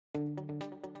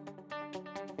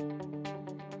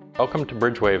Welcome to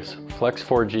Bridgewave's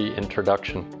Flex4G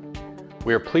introduction.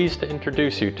 We are pleased to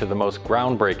introduce you to the most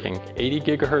groundbreaking 80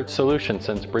 GHz solution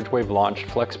since Bridgewave launched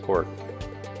FlexPort.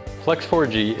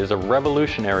 Flex4G is a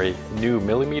revolutionary new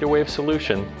millimeter wave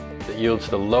solution that yields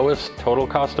the lowest total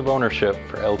cost of ownership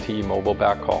for LTE mobile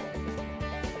backhaul.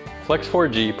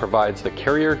 Flex4G provides the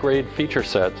carrier-grade feature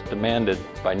sets demanded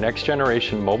by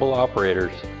next-generation mobile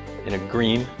operators in a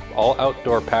green,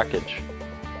 all-outdoor package.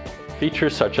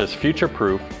 Features such as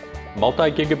future-proof,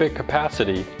 multi-gigabit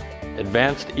capacity,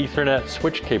 advanced Ethernet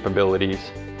switch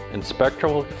capabilities, and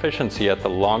spectral efficiency at the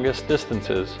longest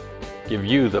distances give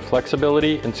you the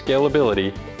flexibility and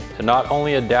scalability to not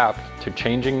only adapt to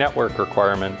changing network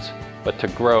requirements, but to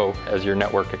grow as your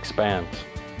network expands.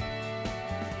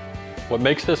 What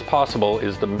makes this possible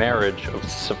is the marriage of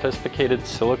sophisticated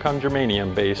silicon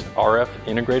germanium-based RF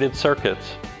integrated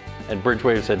circuits and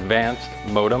Bridgewave's advanced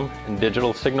modem and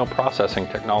digital signal processing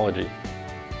technology.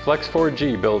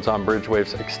 Flex4G builds on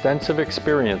Bridgewave's extensive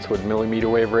experience with millimeter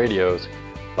wave radios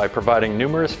by providing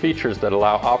numerous features that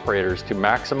allow operators to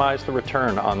maximize the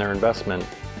return on their investment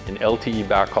in LTE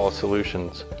backhaul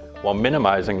solutions while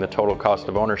minimizing the total cost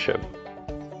of ownership.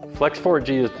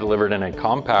 Flex4G is delivered in a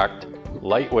compact,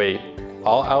 lightweight,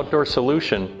 all-outdoor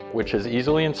solution which is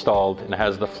easily installed and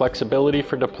has the flexibility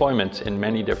for deployments in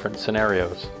many different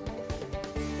scenarios.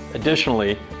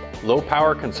 Additionally, low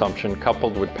power consumption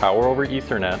coupled with power over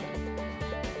Ethernet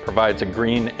provides a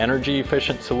green,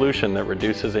 energy-efficient solution that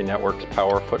reduces a network's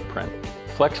power footprint.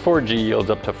 Flex4G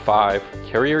yields up to 5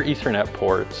 carrier Ethernet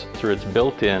ports through its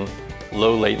built-in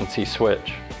low-latency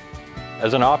switch.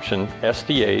 As an option,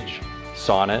 SDH,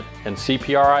 SONET, and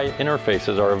CPRI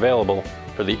interfaces are available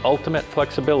for the ultimate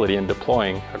flexibility in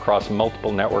deploying across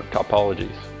multiple network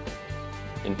topologies.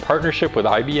 In partnership with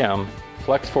IBM,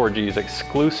 Flex4G's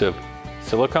exclusive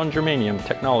silicon germanium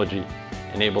technology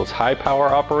enables high-power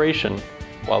operation,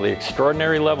 while the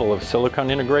extraordinary level of silicon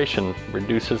integration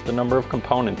reduces the number of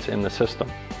components in the system.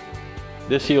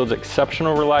 This yields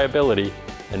exceptional reliability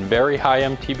and very high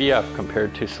MTBF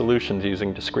compared to solutions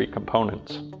using discrete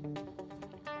components.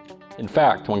 In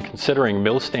fact, when considering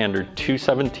MIL standard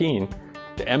 217,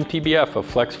 the MTBF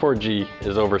of Flex4G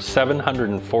is over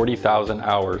 740,000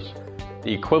 hours,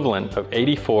 the equivalent of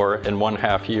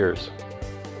 84.5 years.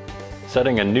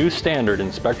 Setting a new standard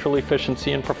in spectral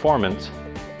efficiency and performance,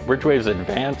 Bridgewave's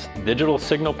advanced digital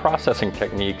signal processing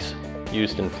techniques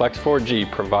used in Flex4G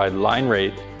provide line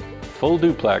rate, full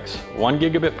duplex, 1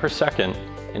 gigabit per second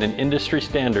in an industry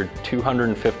standard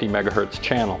 250 MHz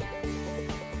channel.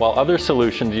 While other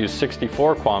solutions use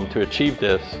 64 QAM to achieve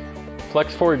this,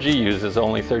 Flex4G uses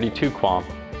only 32 QAM.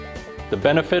 The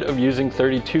benefit of using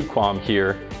 32 QAM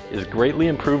here is greatly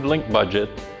improved link budget,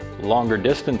 longer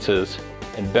distances,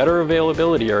 and better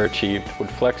availability are achieved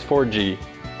with Flex4G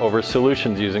over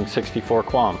solutions using 64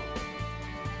 QAM.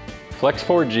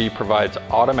 Flex4G provides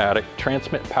automatic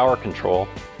transmit power control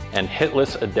and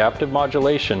hitless adaptive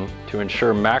modulation to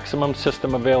ensure maximum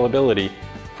system availability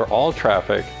for all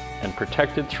traffic and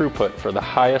protected throughput for the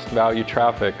highest value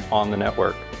traffic on the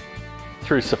network.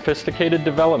 Through sophisticated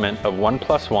development of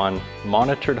 1+1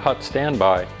 monitored HUT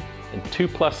standby and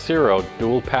 2+0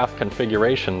 dual path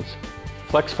configurations,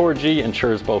 Flex4G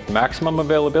ensures both maximum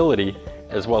availability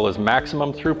as well as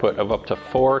maximum throughput of up to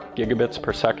 4 gigabits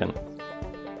per second.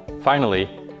 Finally,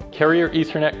 carrier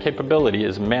Ethernet capability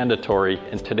is mandatory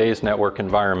in today's network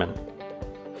environment.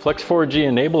 Flex4G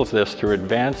enables this through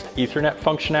advanced Ethernet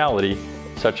functionality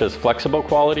such as flexible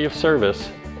quality of service,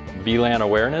 VLAN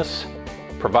awareness,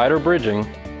 provider bridging,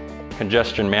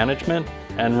 congestion management,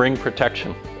 and ring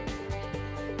protection.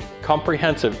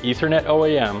 Comprehensive Ethernet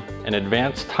OAM and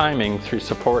advanced timing through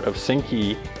support of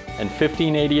SyncE and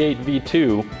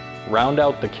 1588v2 round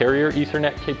out the carrier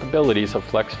Ethernet capabilities of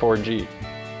Flex4G.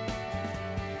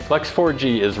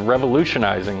 Flex4G is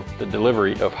revolutionizing the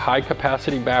delivery of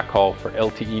high-capacity backhaul for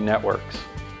LTE networks.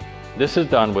 This is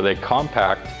done with a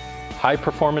compact,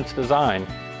 high-performance design,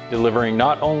 delivering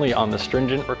not only on the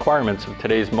stringent requirements of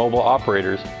today's mobile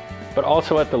operators, but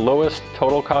also at the lowest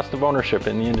total cost of ownership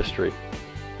in the industry.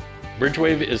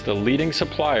 Bridgewave is the leading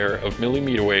supplier of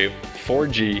millimeter wave,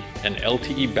 4G, and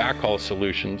LTE backhaul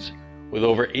solutions with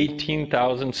over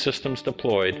 18,000 systems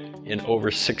deployed in over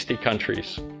 60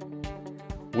 countries.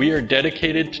 We are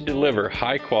dedicated to deliver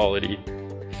high-quality,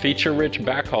 feature-rich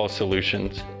backhaul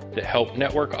solutions that help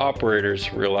network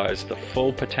operators realize the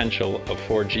full potential of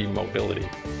 4G mobility.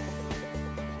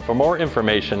 For more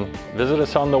information, visit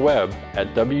us on the web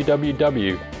at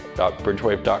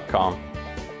www.bridgewave.com.